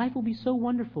fruit. And your life will be so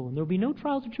wonderful. And there will be no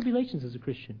trials or tribulations as a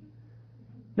Christian.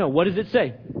 No, what does it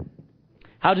say?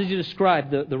 How does he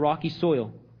describe the rocky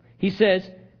soil? He says,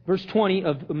 verse 20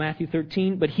 of Matthew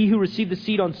 13, but he who received the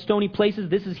seed on stony places,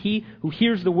 this is he who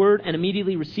hears the word and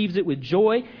immediately receives it with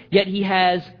joy, yet he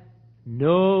has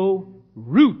no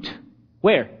root.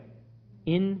 Where?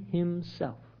 In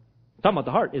himself. Talking about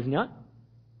the heart, isn't it?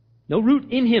 No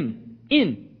root in him.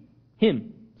 In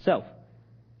himself.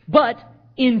 But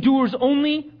endures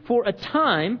only for a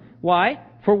time. Why?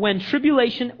 For when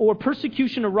tribulation or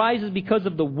persecution arises because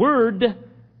of the word,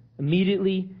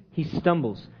 immediately he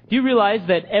stumbles. Do you realize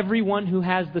that everyone who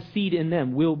has the seed in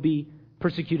them will be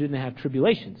persecuted and have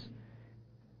tribulations?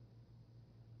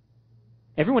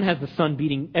 Everyone has the sun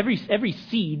beating, every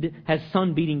seed has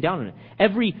sun beating down on it.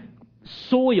 Every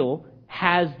soil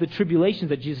has the tribulations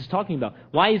that Jesus is talking about.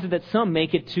 Why is it that some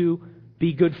make it to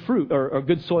be good fruit or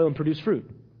good soil and produce fruit?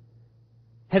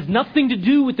 Has nothing to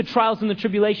do with the trials and the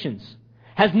tribulations.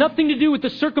 Has nothing to do with the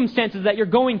circumstances that you're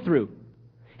going through.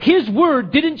 His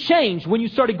word didn't change when you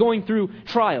started going through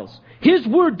trials. His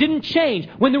word didn't change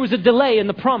when there was a delay in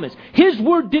the promise. His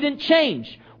word didn't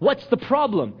change. What's the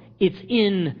problem? It's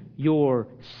in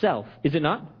yourself, is it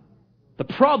not? The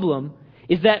problem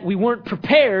is that we weren't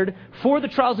prepared for the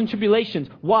trials and tribulations.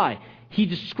 Why? He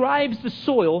describes the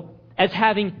soil as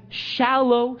having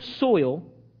shallow soil,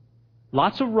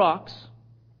 lots of rocks,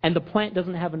 and the plant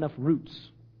doesn't have enough roots.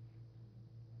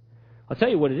 I'll tell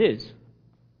you what it is.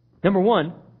 Number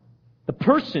one, the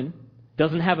person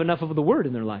doesn't have enough of the word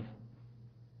in their life.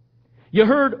 You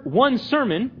heard one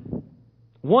sermon,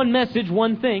 one message,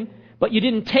 one thing, but you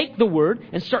didn't take the word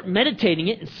and start meditating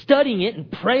it and studying it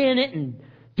and praying it and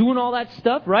doing all that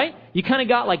stuff, right? You kind of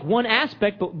got like one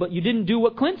aspect, but you didn't do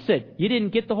what Clint said. You didn't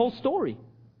get the whole story.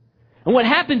 And what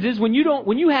happens is when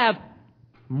you have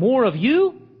more of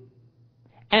you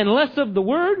and less of the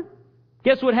word,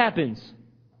 guess what happens?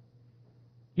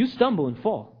 You stumble and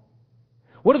fall.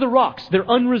 What are the rocks? They're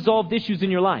unresolved issues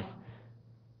in your life.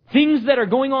 Things that are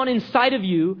going on inside of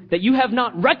you that you have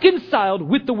not reconciled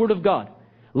with the Word of God.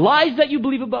 Lies that you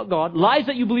believe about God, lies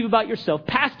that you believe about yourself,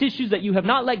 past issues that you have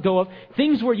not let go of,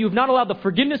 things where you have not allowed the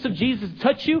forgiveness of Jesus to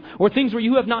touch you, or things where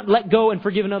you have not let go and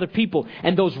forgiven other people.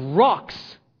 And those rocks,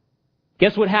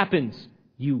 guess what happens?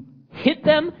 You hit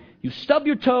them, you stub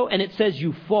your toe, and it says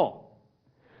you fall.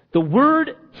 The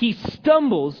word he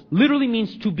stumbles literally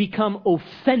means to become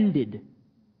offended.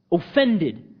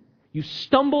 Offended. You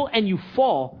stumble and you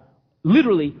fall,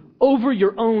 literally, over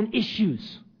your own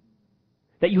issues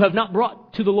that you have not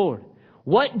brought to the Lord.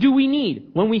 What do we need?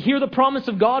 When we hear the promise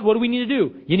of God, what do we need to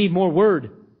do? You need more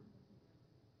Word.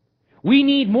 We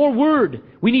need more Word.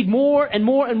 We need more and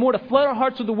more and more to flood our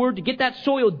hearts with the Word, to get that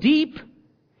soil deep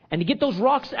and to get those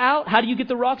rocks out. How do you get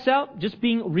the rocks out? Just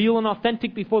being real and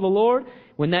authentic before the Lord.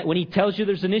 When He tells you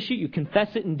there's an issue, you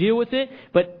confess it and deal with it.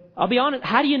 But I'll be honest,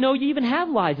 how do you know you even have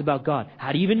lies about God?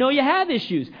 How do you even know you have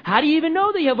issues? How do you even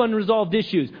know that you have unresolved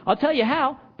issues? I'll tell you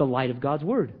how. The light of God's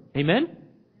Word. Amen?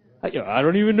 I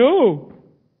don't even know.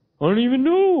 I don't even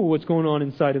know what's going on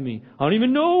inside of me. I don't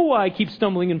even know why I keep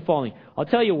stumbling and falling. I'll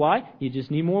tell you why. You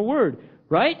just need more Word.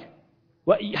 Right?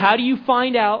 How do you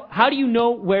find out? How do you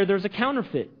know where there's a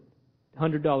counterfeit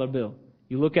 $100 bill?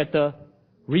 You look at the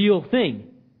real thing.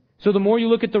 So the more you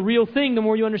look at the real thing, the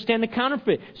more you understand the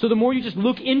counterfeit. So the more you just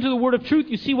look into the Word of truth,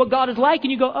 you see what God is like,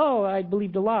 and you go, oh, I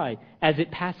believed a lie, as it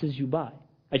passes you by.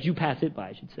 As you pass it by,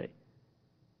 I should say.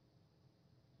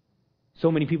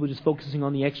 So many people just focusing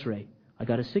on the x-ray. I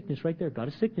got a sickness right there, got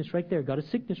a sickness right there, got a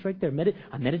sickness right there.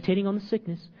 I'm meditating on the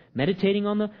sickness, meditating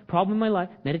on the problem in my life,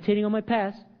 meditating on my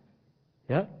past.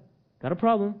 Yeah, got a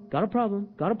problem, got a problem,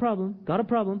 got a problem, got a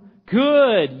problem.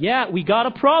 Good, yeah, we got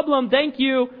a problem, thank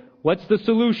you. What's the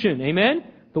solution? Amen?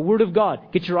 The Word of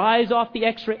God. Get your eyes off the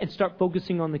x-ray and start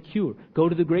focusing on the cure. Go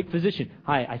to the great physician.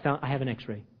 Hi, I have an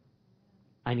x-ray.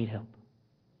 I need help.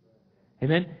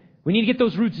 Amen? We need to get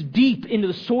those roots deep into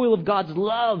the soil of God's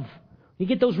love. We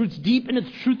get those roots deep into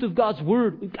the truth of God's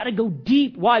Word. We've got to go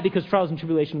deep. Why? Because trials and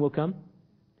tribulation will come.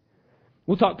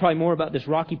 We'll talk probably more about this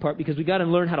rocky part because we've got to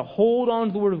learn how to hold on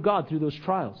to the Word of God through those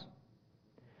trials.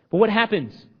 But what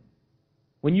happens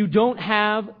when you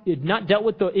you've not dealt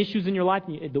with the issues in your life,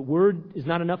 and the Word is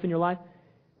not enough in your life?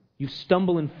 You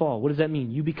stumble and fall. What does that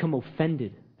mean? You become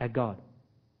offended at God.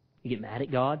 You get mad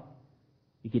at God.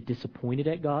 You get disappointed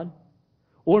at God.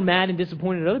 Or mad and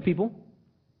disappointed at other people.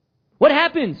 What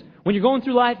happens when you're going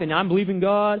through life and I'm believing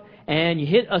God and you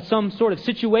hit some sort of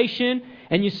situation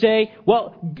and you say,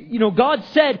 well, God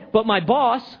said, but my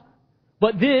boss,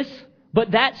 but this,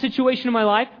 but that situation in my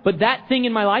life, but that thing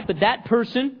in my life, but that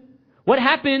person. What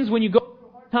happens when you go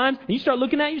through hard times and you start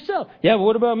looking at yourself? Yeah, but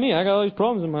what about me? I got all these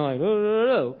problems in my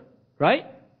life. Right?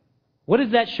 What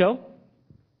does that show?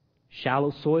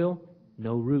 Shallow soil.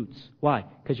 No roots. Why?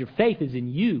 Because your faith is in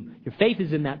you. Your faith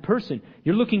is in that person.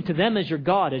 You're looking to them as your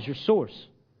God, as your source.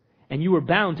 And you are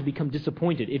bound to become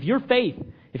disappointed. If your faith,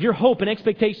 if your hope and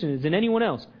expectation is in anyone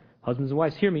else, husbands and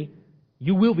wives, hear me,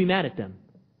 you will be mad at them.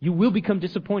 You will become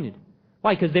disappointed.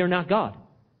 Why? Because they're not God.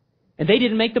 And they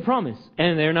didn't make the promise.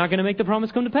 And they're not going to make the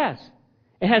promise come to pass.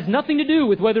 It has nothing to do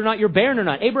with whether or not you're barren or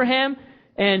not. Abraham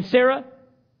and Sarah,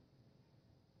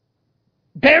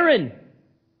 barren.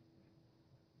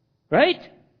 Right?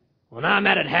 Well, now I'm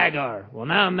mad at Hagar. Well,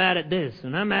 now I'm mad at this.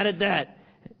 And I'm mad at that.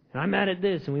 And I'm mad at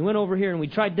this. And we went over here and we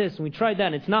tried this and we tried that.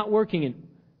 And it's not working. And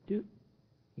dude,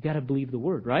 you got to believe the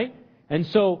Word, right? And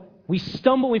so we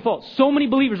stumble, we fall. So many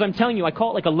believers, I'm telling you, I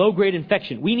call it like a low-grade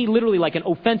infection. We need literally like an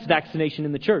offense vaccination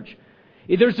in the church.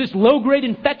 There's this low-grade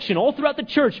infection all throughout the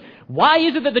church. Why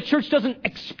is it that the church doesn't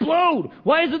explode?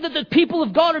 Why is it that the people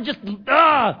of God are just,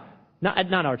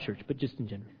 not our church, but just in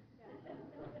general.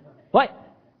 What?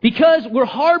 Because we're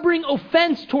harboring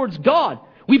offense towards God.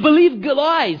 We believe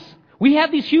lies. We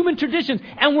have these human traditions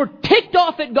and we're ticked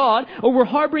off at God, or we're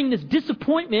harboring this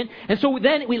disappointment, and so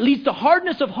then it leads to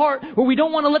hardness of heart where we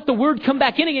don't want to let the Word come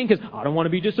back in again because I don't want to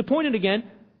be disappointed again.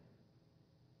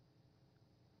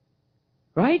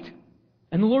 Right?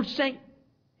 And the Lord's saying,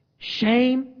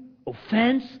 shame,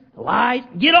 offense, lies,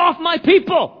 get off my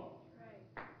people!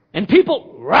 And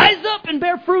people rise up and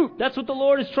bear fruit. That's what the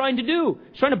Lord is trying to do.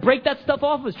 He's trying to break that stuff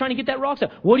off of us, trying to get that rocks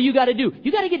out. What do you got to do? You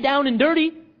got to get down and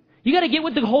dirty. You got to get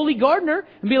with the holy gardener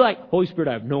and be like, Holy Spirit,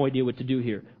 I have no idea what to do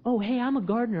here. Oh, hey, I'm a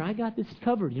gardener. I got this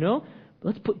covered,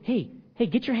 Let's hey,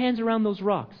 get your hands around those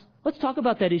rocks. Let's talk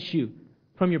about that issue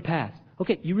from your past.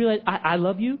 Okay, you realize I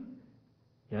love you?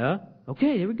 Yeah?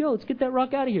 Okay, there we go. Let's get that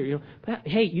rock out of here.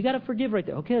 Hey, you got to forgive right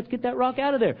there. Okay, let's get that rock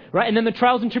out of there. Right? And then the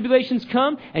trials and tribulations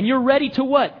come, and you're ready to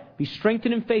what? Be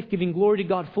strengthened in faith, giving glory to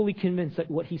God, fully convinced that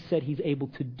what He said He's able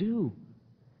to do.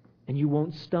 And you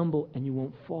won't stumble and you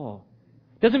won't fall.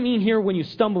 Doesn't mean here when you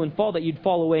stumble and fall that you'd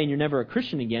fall away and you're never a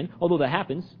Christian again, although that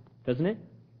happens, doesn't it?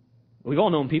 We've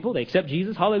all known people, they accept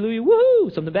Jesus, hallelujah,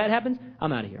 woohoo, something bad happens,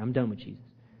 I'm out of here, I'm done with Jesus.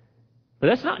 But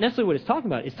that's not necessarily what it's talking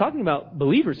about. It's talking about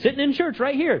believers sitting in church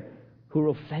right here who are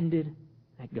offended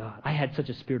at God. I had such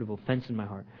a spirit of offense in my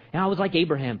heart. And I was like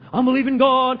Abraham. I'm believing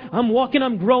God, I'm walking,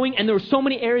 I'm growing, and there were so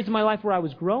many areas in my life where I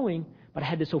was growing, but I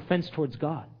had this offense towards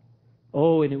God.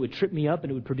 Oh, and it would trip me up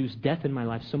and it would produce death in my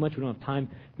life so much. We don't have time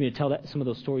for me to tell some of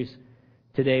those stories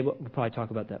today, but we'll probably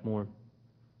talk about that more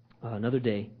another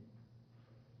day.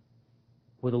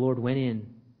 Where the Lord went in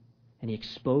and He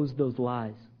exposed those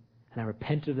lies, and I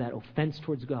repented of that offense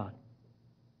towards God.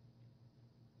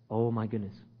 Oh my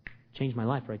goodness. Changed my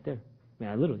life right there.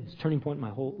 I mean, it's a turning point in my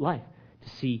whole life to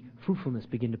see fruitfulness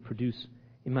begin to produce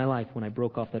in my life when I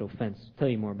broke off that offense. I'll tell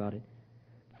you more about it.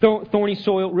 Thorny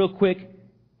soil, real quick.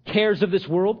 Cares of this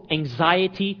world,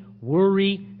 anxiety,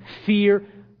 worry, fear.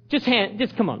 Just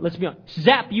come on, let's be honest.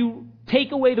 Zap, you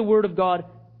take away the Word of God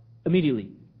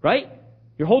immediately, right?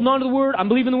 You're holding on to the Word, I'm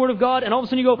believing the Word of God, and all of a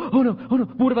sudden you go, oh no,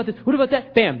 what about this, what about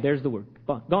that? Bam, there's the Word.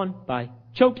 Gone, bye.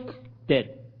 Choked,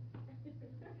 dead.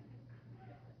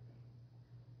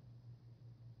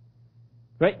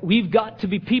 Right? We've got to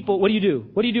be people. What do you do?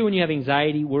 What do you do when you have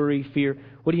anxiety, worry, fear?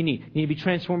 What do you need? You need to be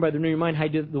transformed by the renewing of your mind. How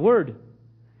do you do the Word?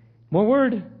 More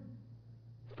Word.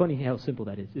 It's funny how simple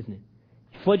that is, isn't it?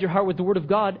 You flood your heart with the Word of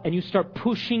God and you start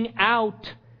pushing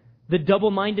out the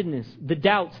double-mindedness, the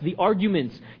doubts, the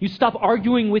arguments. You stop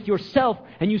arguing with yourself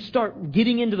and you start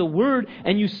getting into the Word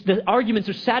and the arguments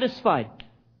are satisfied.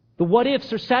 The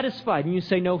what-ifs are satisfied. And you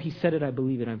say, no, He said it, I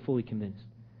believe it, I'm fully convinced.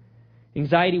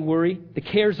 Anxiety, worry, the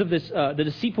cares of this, the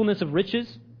deceitfulness of riches.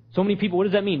 So many people, what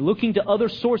does that mean? Looking to other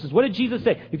sources. What did Jesus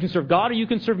say? You can serve God or you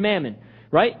can serve mammon.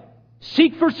 Right?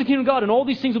 Seek first the kingdom of God and all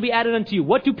these things will be added unto you.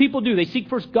 What do people do? They seek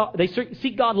first God, they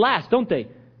seek God last, don't they?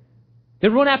 They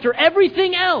run after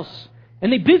everything else.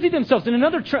 And they busy themselves. In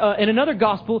another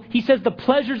gospel, He says the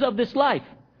pleasures of this life.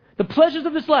 The pleasures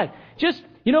of this life. Just,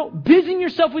 busying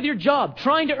yourself with your job,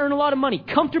 trying to earn a lot of money,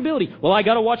 comfortability. Well, I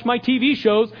got to watch my TV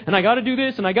shows, and I got to do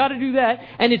this, and I got to do that.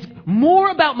 And it's more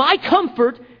about my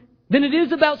comfort than it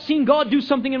is about seeing God do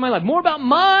something in my life. More about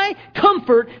my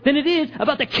comfort than it is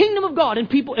about the kingdom of God and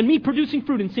people and me producing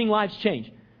fruit and seeing lives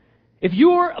change. If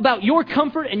you're about your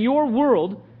comfort and your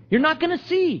world, you're not going to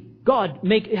see God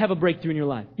have a breakthrough in your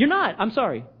life. You're not. I'm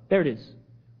sorry. There it is.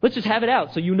 Let's just have it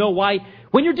out so you know why.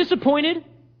 When you're disappointed,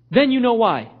 then you know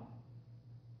why.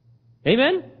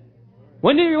 Amen?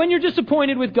 When you're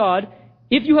disappointed with God,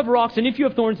 if you have rocks and if you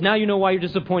have thorns, now you know why you're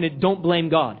disappointed. Don't blame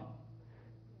God.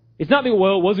 It's not being,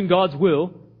 well, it wasn't God's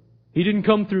will. He didn't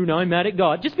come through, now I'm mad at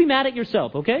God. Just be mad at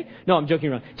yourself, okay? No, I'm joking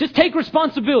around. Just take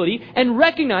responsibility and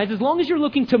recognize, as long as you're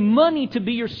looking to money to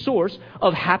be your source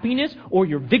of happiness or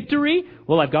your victory,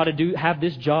 well, I've got to have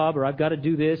this job or I've got to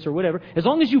do this or whatever. As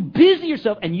long as you busy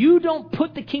yourself and you don't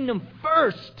put the kingdom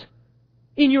first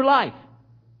in your life,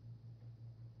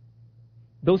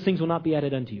 those things will not be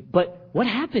added unto you. But what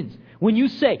happens when you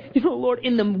say, Lord,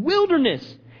 in the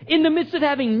wilderness, in the midst of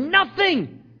having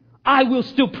nothing, I will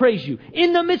still praise you.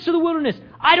 In the midst of the wilderness,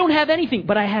 I don't have anything,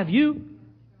 but I have you.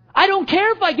 I don't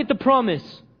care if I get the promise,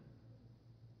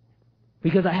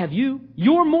 because I have you.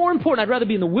 You're more important. I'd rather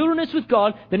be in the wilderness with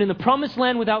God than in the promised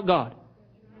land without God.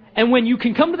 And when you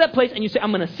can come to that place and you say,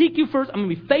 I'm going to seek you first, I'm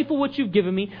going to be faithful what you've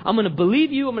given me, I'm going to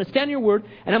believe you, I'm going to stand on your word,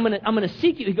 and I'm going to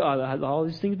seek you, all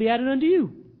these things be added unto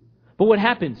you. But what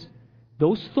happens?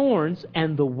 Those thorns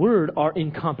and the word are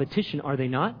in competition, are they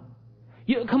not?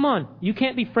 Come on, you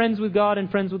can't be friends with God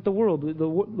and friends with the world.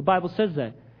 The Bible says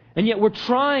that. And yet we're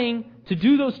trying to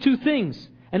do those two things.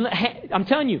 And I'm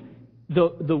telling you,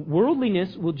 the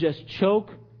worldliness will just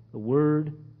choke the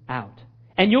word out.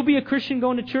 And you'll be a Christian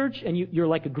going to church and you're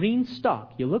like a green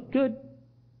stalk. You look good.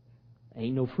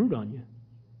 Ain't no fruit on you.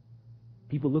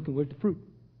 People looking, where's the fruit?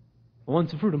 I want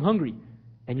some fruit, I'm hungry.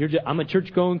 And I'm a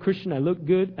church-going Christian, I look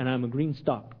good, and I'm a green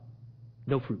stalk.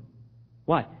 No fruit.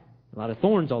 Why? A lot of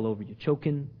thorns all over you,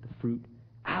 choking the fruit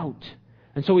out.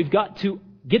 And so we've got to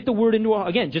get the Word into our,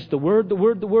 again, just the Word,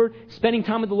 spending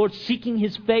time with the Lord, seeking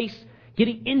His face,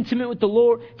 getting intimate with the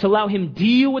Lord to allow Him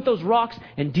deal with those rocks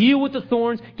and deal with the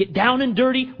thorns, get down and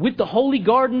dirty with the holy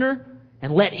gardener,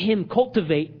 and let Him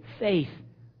cultivate faith,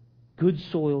 good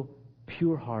soil,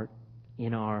 pure heart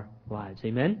in our lives.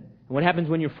 Amen? And what happens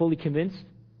when you're fully convinced?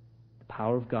 The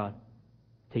power of God.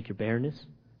 Take your barrenness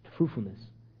to fruitfulness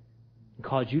and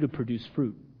cause you to produce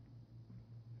fruit.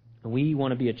 And we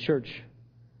want to be a church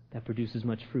that produces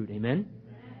much fruit. Amen?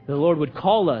 The Lord would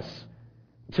call us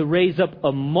to raise up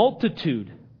a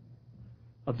multitude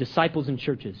of disciples and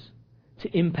churches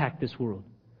to impact this world.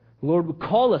 The Lord would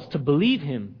call us to believe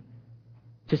Him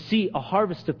to see a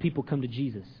harvest of people come to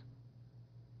Jesus.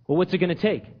 Well, what's it going to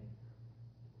take?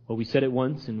 Well, we said it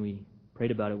once and we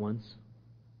prayed about it once.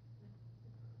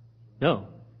 No.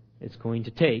 It's going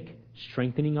to take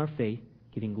strengthening our faith,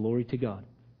 giving glory to God.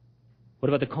 What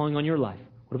about the calling on your life?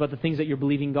 What about the things that you're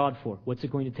believing God for? What's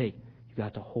it going to take? You've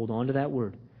got to hold on to that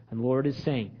word. And the Lord is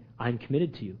saying, I'm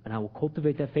committed to you, and I will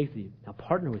cultivate that faith with you. Now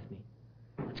partner with me.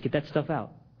 Let's get that stuff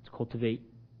out. Let's cultivate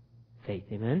faith.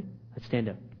 Amen? Let's stand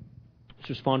up. Let's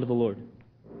respond to the Lord.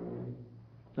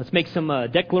 Let's make some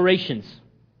declarations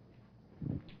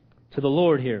to the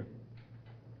Lord here.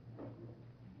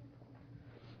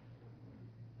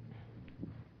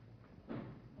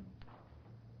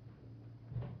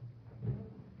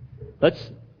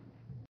 Let's